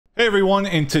Hey everyone,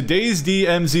 in today's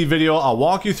DMZ video, I'll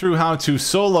walk you through how to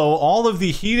solo all of the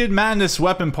Heated Madness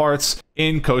weapon parts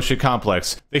in Koshik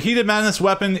Complex. The Heated Madness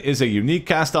weapon is a unique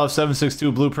cast-off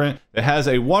 7.62 blueprint that has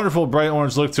a wonderful bright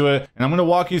orange look to it, and I'm going to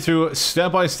walk you through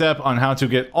step by step on how to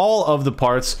get all of the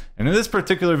parts. And in this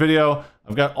particular video,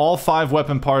 I've got all 5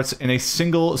 weapon parts in a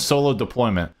single solo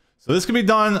deployment. So this can be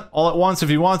done all at once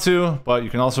if you want to, but you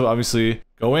can also obviously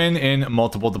go in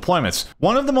multiple deployments.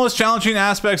 One of the most challenging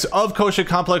aspects of Koshik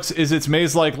Complex is its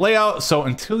maze-like layout, so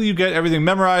until you get everything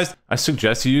memorized, I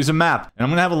suggest you use a map. And I'm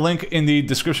gonna have a link in the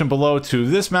description below to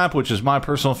this map, which is my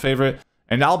personal favorite,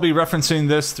 and I'll be referencing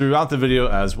this throughout the video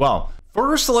as well.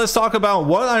 First, let's talk about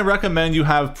what I recommend you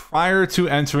have prior to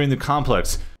entering the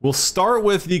complex. We'll start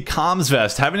with the comms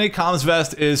vest. Having a comms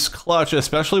vest is clutch,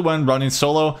 especially when running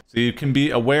solo, so you can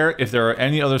be aware if there are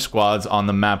any other squads on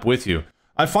the map with you.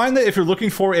 I find that if you're looking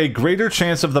for a greater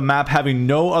chance of the map having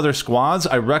no other squads,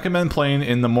 I recommend playing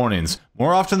in the mornings.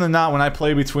 More often than not, when I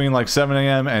play between like 7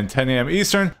 a.m. and 10 a.m.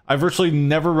 Eastern, I virtually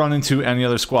never run into any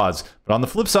other squads. But on the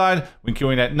flip side, when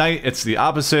queuing at night, it's the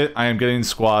opposite. I am getting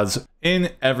squads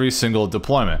in every single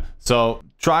deployment. So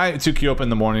try to queue up in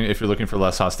the morning if you're looking for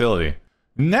less hostility.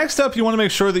 Next up, you want to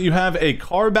make sure that you have a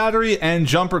car battery and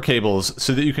jumper cables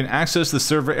so that you can access the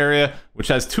server area, which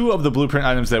has 2 of the blueprint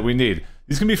items that we need.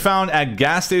 These can be found at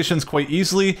gas stations quite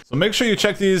easily, so make sure you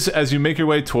check these as you make your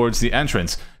way towards the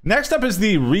entrance. Next up is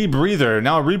the rebreather.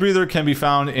 Now, a rebreather can be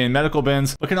found in medical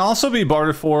bins, but can also be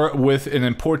bartered for with an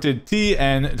imported T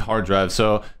and hard drive.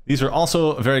 So these are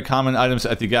also very common items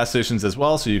at the gas stations as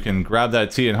well, so you can grab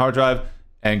that T and hard drive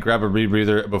and grab a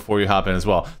rebreather before you hop in as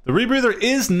well. The rebreather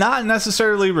is not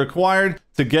necessarily required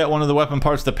to get one of the weapon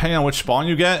parts depending on which spawn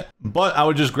you get, but I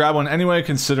would just grab one anyway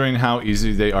considering how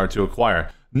easy they are to acquire.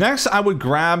 Next, I would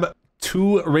grab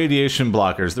 2 radiation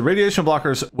blockers. The radiation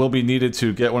blockers will be needed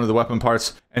to get one of the weapon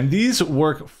parts, and these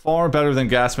work far better than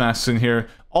gas masks in here.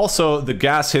 Also, the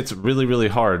gas hits really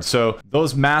hard, so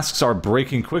those masks are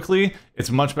breaking quickly. It's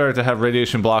much better to have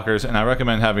radiation blockers, and I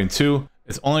recommend having 2.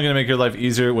 It's only going to make your life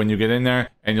easier when you get in there,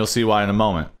 and you'll see why in a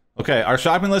moment. Okay, our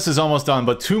shopping list is almost done,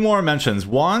 but 2 more mentions.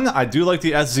 One, I do like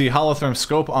the SZ Holotherm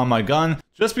scope on my gun,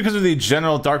 just because of the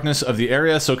general darkness of the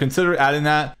area, so consider adding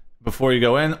that before you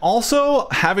go in. Also,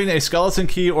 having a skeleton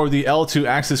key or the L2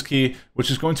 axis key, which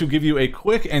is going to give you a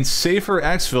quick and safer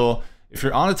exfil if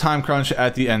you're on a time crunch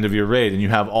at the end of your raid and you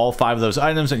have all 5 of those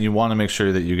items and you want to make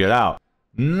sure that you get out.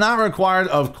 Not required,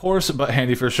 of course, but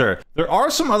handy for sure. There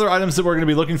are some other items that we're going to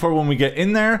be looking for when we get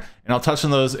in there, and I'll touch on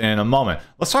those in a moment.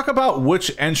 Let's talk about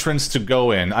which entrance to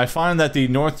go in. I find that the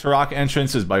North Turok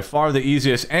entrance is by far the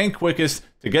easiest and quickest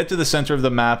to get to the center of the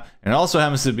map, and it also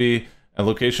happens to be a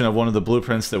location of one of the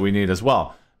blueprints that we need as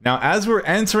well. Now, as we're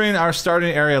entering our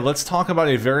starting area, let's talk about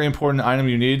a very important item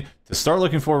you need to start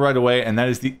looking for right away, and that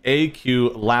is the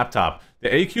AQ laptop. The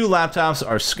AQ laptops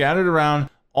are scattered around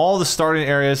all the starting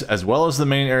areas as well as the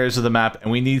main areas of the map,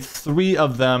 and we need 3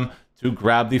 of them to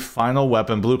grab the final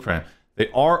weapon blueprint. They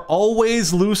are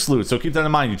always loose loot, so keep that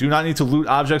in mind. You do not need to loot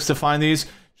objects to find these,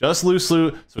 just loose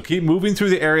loot, so keep moving through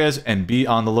the areas and be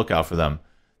on the lookout for them.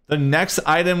 The next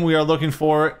item we are looking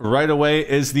for right away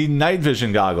is the night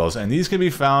vision goggles, and these can be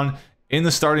found in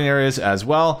the starting areas as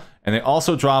well, and they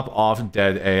also drop off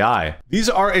dead AI. These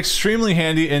are extremely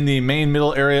handy in the main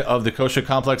middle area of the Koshik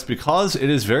Complex because it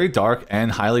is very dark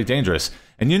and highly dangerous.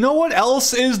 And you know what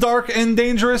else is dark and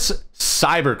dangerous?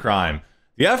 Cybercrime.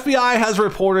 The FBI has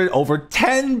reported over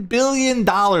 $10 billion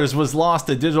was lost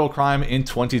to digital crime in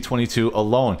 2022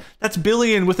 alone. That's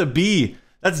billion with a B.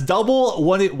 That's double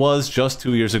what it was just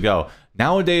 2 years ago.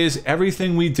 Nowadays,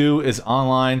 everything we do is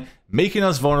online, making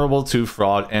us vulnerable to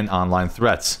fraud and online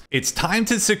threats. It's time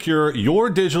to secure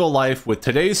your digital life with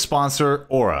today's sponsor,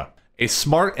 Aura, a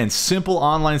smart and simple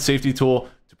online safety tool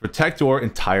to protect your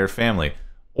entire family.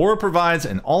 Aura provides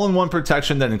an all-in-one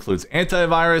protection that includes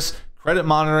antivirus, credit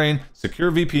monitoring,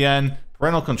 secure VPN,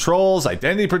 parental controls,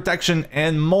 identity protection,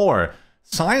 and more.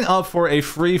 Sign up for a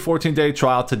free 14-day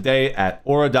trial today at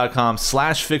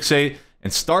aura.com/fixate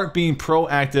and start being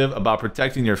proactive about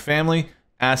protecting your family,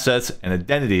 assets, and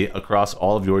identity across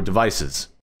all of your devices.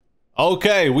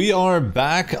 Okay, we are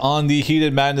back on the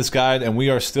Heated Madness guide, and we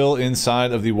are still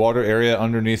inside of the water area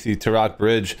underneath the Turok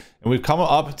Bridge. And we've come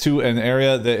up to an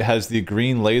area that has the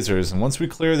green lasers. And once we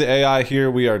clear the AI here,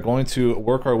 we are going to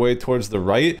work our way towards the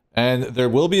right. And there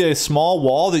will be a small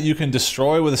wall that you can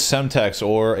destroy with a Semtex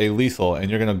or a lethal.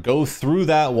 And you're going to go through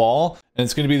that wall, and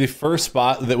it's going to be the first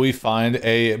spot that we find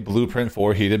a blueprint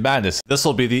for Heated Madness. This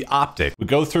will be the Optic. We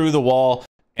go through the wall,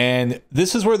 and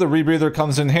this is where the rebreather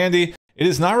comes in handy. It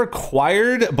is not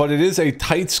required, but it is a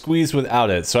tight squeeze without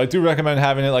it. So I do recommend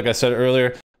having it, like I said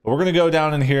earlier. But we're going to go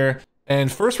down in here And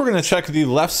first we're going to check the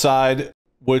left side,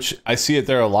 which I see it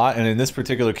there a lot, and in this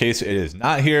particular case it is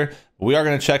not here. But we are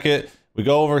going to check it. We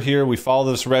go over here, we follow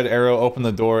this red arrow, open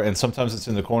the door, and sometimes it's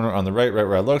in the corner on the right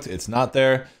where I looked. It's not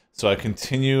there. So I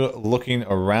continue looking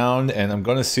around, and I'm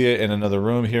going to see it in another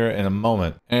room here in a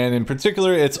moment. And in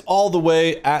particular, it's all the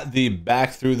way at the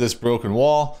back through this broken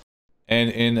wall and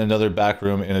in another back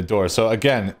room in a door. So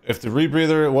again, if the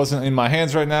rebreather wasn't in my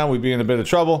hands right now, we'd be in a bit of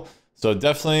trouble. So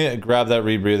definitely grab that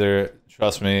rebreather.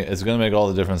 Trust me, it's going to make all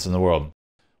the difference in the world.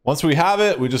 Once we have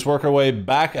it, we just work our way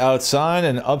back outside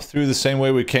and up through the same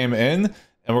way we came in.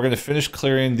 And we're going to finish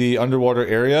clearing the underwater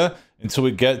area until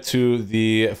we get to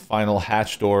the final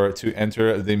hatch door to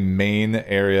enter the main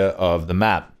area of the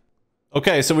map.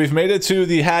 Okay, so we've made it to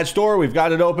the hatch door. We've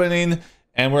got it opening,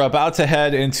 and we're about to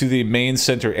head into the main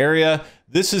center area.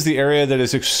 This is the area that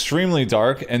is extremely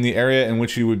dark and the area in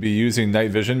which you would be using night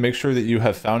vision. Make sure that you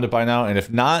have found it by now, and if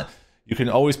not, you can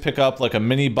always pick up like a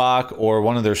mini Bach or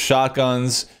one of their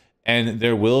shotguns, and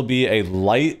there will be a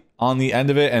light on the end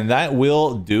of it, and that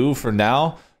will do for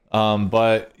now.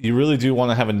 But you really do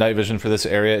want to have a night vision for this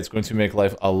area. It's going to make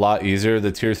life a lot easier.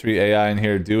 The tier 3 AI in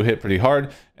here do hit pretty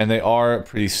hard, and they are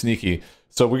pretty sneaky.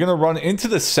 So we're going to run into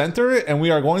the center, and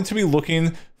we are going to be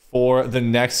looking for the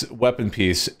next weapon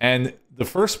piece. And the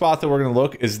first spot that we're going to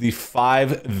look is the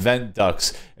 5 vent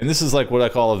ducts. And this is like what I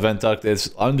call a vent duct.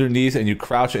 It's underneath, and you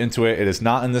crouch into it. It is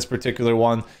not in this particular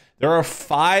one. There are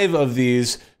 5 of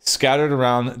these scattered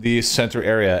around the center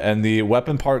area, and the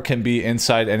weapon part can be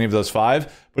inside any of those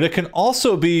 5. But it can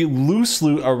also be loose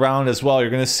loot around as well. You're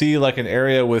going to see like an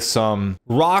area with some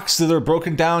rocks that are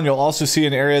broken down. You'll also see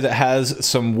an area that has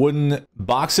some wooden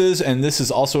boxes, and this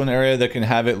is also an area that can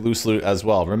have it loose loot as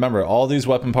well. Remember, all these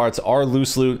weapon parts are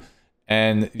loose loot,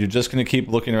 and you're just going to keep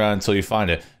looking around until you find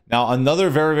it. Now, another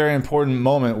very, very important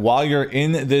moment while you're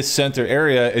in this center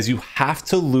area is you have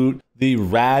to loot the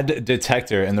rad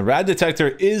detector, and the rad detector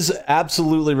is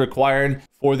absolutely required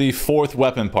for the 4th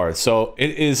weapon part. So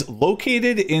it is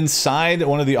located inside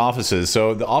one of the offices.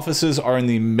 So the offices are in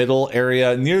the middle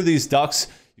area near these ducts.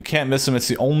 You can't miss them. It's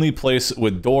the only place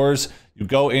with doors. You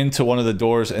go into one of the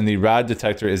doors, and the rad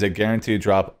detector is a guaranteed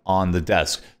drop on the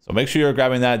desk. So make sure you're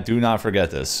grabbing that. Do not forget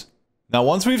this. Now,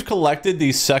 once we've collected the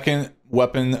 2nd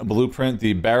weapon blueprint,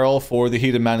 the barrel for the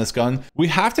Heated Madness gun, we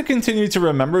have to continue to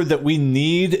remember that we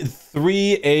need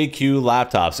 3 AQ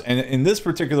laptops. And in this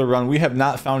particular run, we have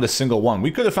not found a single one. We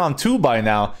could have found 2 by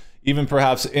now, even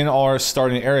perhaps in our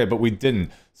starting area, but we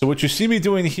didn't. So what you see me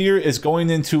doing here is going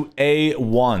into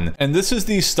A1. And this is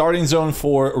the starting zone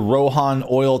for Rohan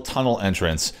Oil Tunnel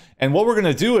entrance. And what we're going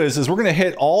to do is we're going to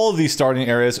hit all of these starting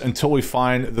areas until we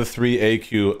find the 3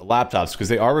 AQ laptops, because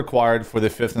they are required for the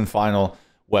 5th and final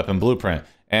weapon blueprint.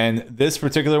 And this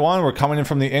particular one, we're coming in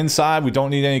from the inside. We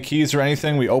don't need any keys or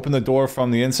anything. We open the door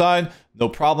from the inside, no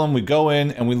problem. We go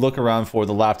in and we look around for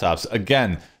the laptops.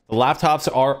 Again, the laptops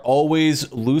are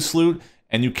always loose loot,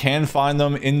 and you can find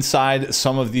them inside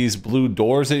some of these blue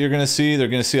doors that you're going to see. They're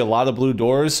going to see a lot of blue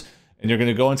doors, and you're going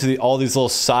to go into all these little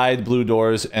side blue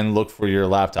doors and look for your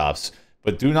laptops.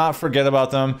 But do not forget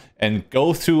about them, and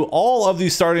go through all of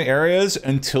these starting areas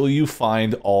until you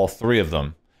find all 3 of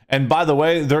them. And by the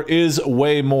way, there is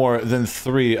way more than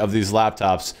 3 of these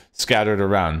laptops scattered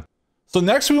around. So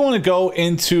next we want to go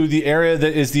into the area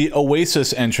that is the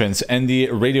Oasis entrance and the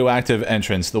radioactive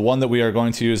entrance, the one that we are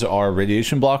going to use our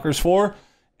radiation blockers for.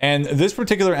 And this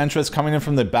particular entrance coming in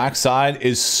from the back side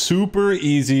is super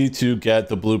easy to get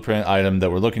the blueprint item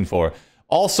that we're looking for.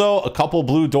 Also, a couple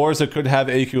blue doors that could have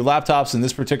AQ laptops. In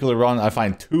this particular run, I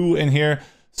find 2 in here.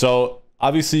 So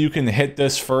obviously you can hit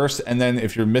this first, and then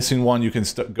if you're missing one, you can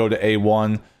go to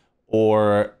A1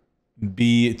 or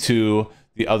B2,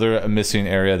 the other missing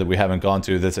area that we haven't gone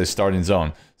to that's a starting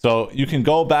zone. So you can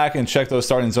go back and check those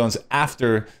starting zones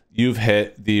after you've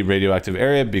hit the radioactive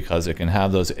area, because it can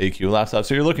have those AQ laptops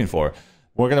that you're looking for.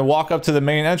 We're going to walk up to the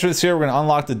main entrance here. We're going to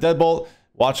unlock the deadbolt.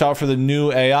 Watch out for the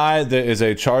new AI. There is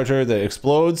a charger that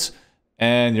explodes,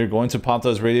 and you're going to pop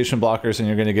those radiation blockers, and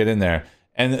you're going to get in there.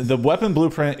 And the weapon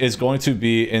blueprint is going to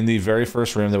be in the very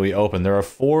first room that we open. There are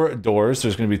 4 doors.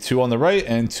 There's going to be 2 on the right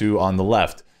and 2 on the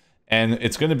left. And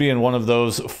it's going to be in one of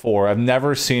those 4. I've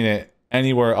never seen it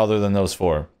anywhere other than those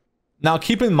 4. Now,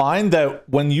 keep in mind that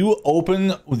when you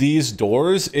open these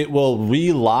doors, it will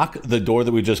relock the door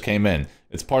that we just came in.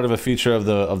 It's part of a feature of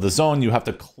the zone. You have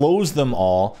to close them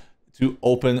all to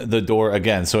open the door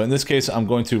again. So in this case, I'm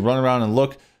going to run around and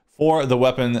look for the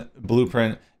weapon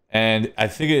blueprint, and I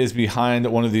think it is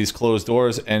behind one of these closed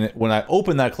doors. And when I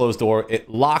open that closed door, it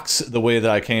locks the way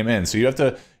that I came in. So you have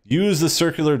to use the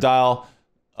circular dial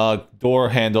door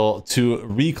handle to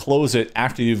reclose it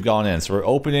after you've gone in. So we're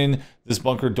opening this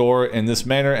bunker door in this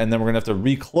manner, and then we're going to have to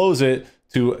reclose it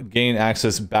to gain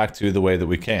access back to the way that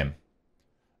we came.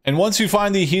 And once you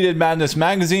find the Heated Madness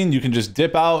magazine, you can just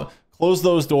dip out, close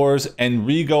those doors, and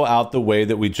re-go out the way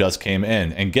that we just came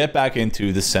in, and get back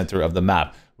into the center of the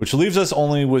map, which leaves us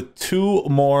only with 2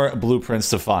 more blueprints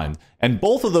to find. And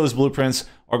both of those blueprints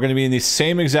are going to be in the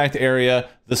same exact area,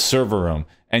 the server room.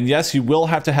 And yes, you will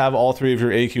have to have all 3 of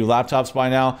your AQ laptops by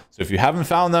now. So if you haven't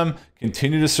found them,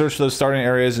 continue to search those starting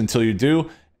areas until you do,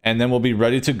 and then we'll be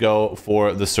ready to go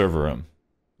for the server room.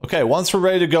 Okay, once we're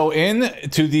ready to go in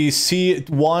to the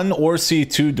C1 or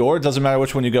C2 door, it doesn't matter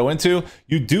which one you go into,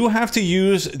 you do have to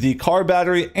use the car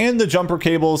battery and the jumper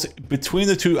cables between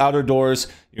the 2 outer doors.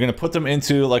 You're going to put them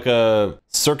into like a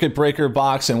circuit breaker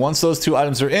box, and once those 2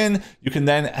 items are in, you can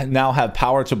then now have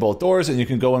power to both doors, and you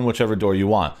can go in whichever door you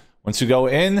want. Once you go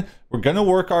in, we're going to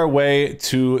work our way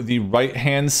to the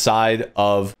right-hand side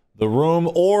of the room,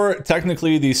 or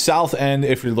technically the south end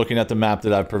if you're looking at the map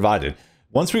that I've provided.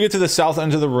 Once we get to the south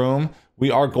end of the room,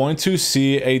 we are going to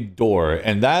see a door,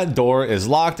 and that door is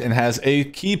locked and has a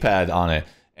keypad on it.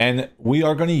 And we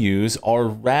are going to use our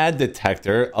rad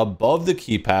detector above the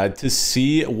keypad to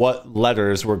see what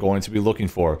letters we're going to be looking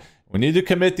for. We need to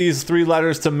commit these 3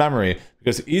 letters to memory,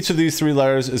 because each of these 3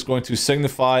 letters is going to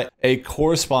signify a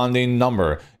corresponding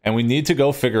number, and we need to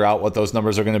go figure out what those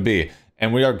numbers are going to be.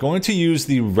 And we are going to use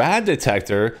the rad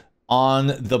detector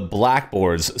on the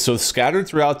blackboards. So scattered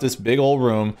throughout this big old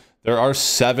room, there are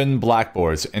 7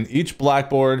 blackboards, and each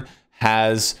blackboard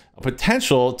has a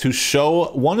potential to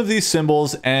show one of these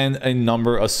symbols and a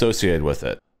number associated with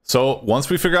it. So once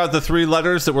we figure out the 3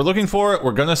 letters that we're looking for,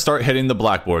 we're going to start hitting the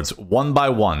blackboards one by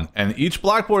one. And each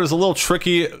blackboard is a little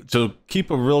tricky to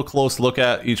keep a real close look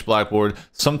at each blackboard.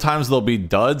 Sometimes they'll be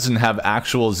duds and have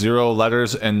actual 0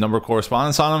 letters and number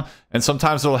correspondence on them. And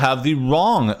sometimes they'll have the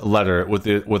wrong letter with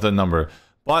a number.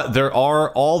 But there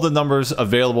are all the numbers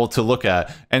available to look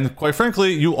at. And quite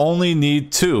frankly, you only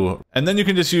need 2. And then you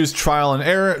can just use trial and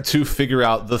error to figure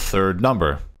out the 3rd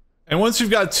number. And once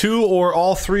you've got 2 or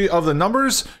all 3 of the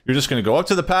numbers, you're just going to go up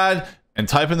to the pad and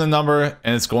type in the number,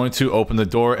 and it's going to open the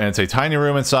door, and it's a tiny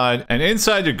room inside. And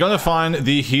inside, you're going to find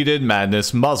the Heated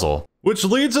Madness muzzle, which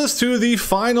leads us to the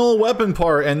final weapon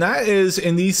part, and that is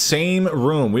in the same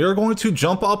room. We are going to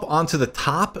jump up onto the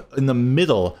top in the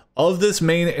middle of this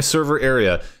main server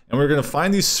area, and we're going to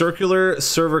find these circular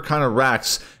server kind of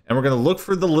racks, and we're going to look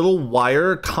for the little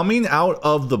wire coming out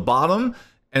of the bottom.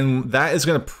 And that is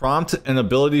going to prompt an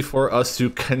ability for us to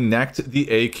connect the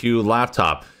AQ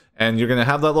laptop. And you're going to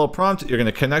have that little prompt, you're going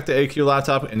to connect the AQ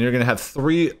laptop, and you're going to have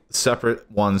 3 separate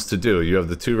ones to do. You have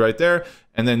the 2 right there,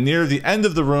 and then near the end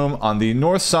of the room on the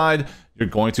north side, you're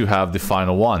going to have the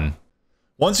final one.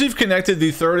 Once you've connected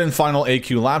the 3rd and final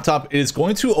AQ laptop, it is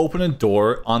going to open a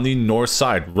door on the north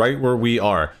side, right where we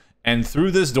are. And through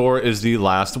this door is the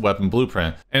last weapon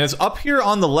blueprint. And it's up here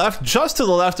on the left, just to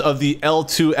the left of the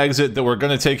L2 exit that we're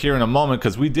going to take here in a moment,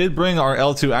 because we did bring our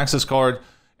L2 access card,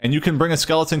 and you can bring a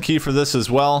skeleton key for this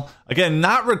as well. Again,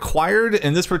 not required.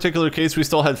 In this particular case, we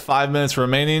still had 5 minutes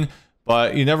remaining,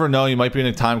 but you never know, you might be in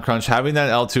a time crunch. Having that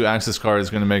L2 access card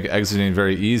is going to make exiting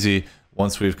very easy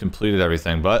once we've completed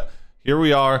everything. But here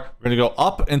we are. We're going to go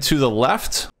up and to the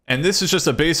left. And this is just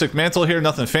a basic mantle here,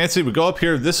 nothing fancy. We go up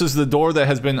here. This is the door that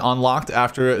has been unlocked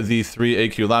after the 3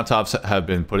 AQ laptops have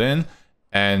been put in.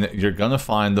 And you're going to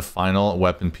find the final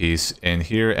weapon piece in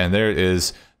here. And there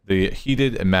is the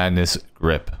Heated Madness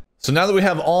grip. So now that we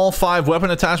have all 5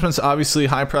 weapon attachments, obviously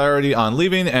high priority on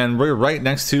leaving. And we're right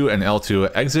next to an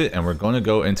L2 exit. And we're going to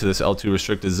go into this L2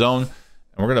 restricted zone.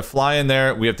 And we're going to fly in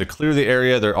there. We have to clear the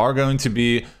area. There are going to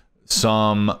be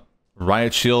some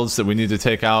riot shields that we need to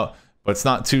take out, but it's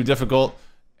not too difficult.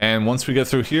 And once we get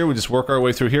through here, we just work our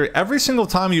way through here. Every single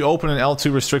time you open an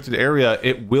L2 restricted area,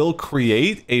 it will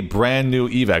create a brand new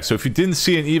evac. So if you didn't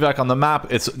see an evac on the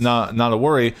map, it's not a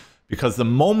worry, because the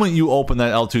moment you open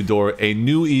that L2 door, a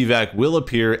new evac will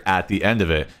appear at the end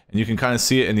of it. And you can kind of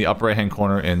see it in the upper right hand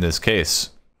corner in this case.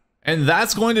 And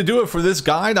that's going to do it for this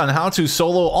guide on how to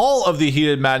solo all of the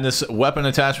Heated Madness weapon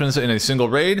attachments in a single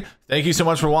raid. Thank you so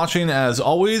much for watching. As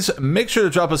always, make sure to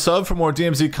drop a sub for more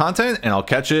DMZ content, and I'll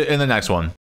catch you in the next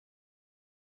one.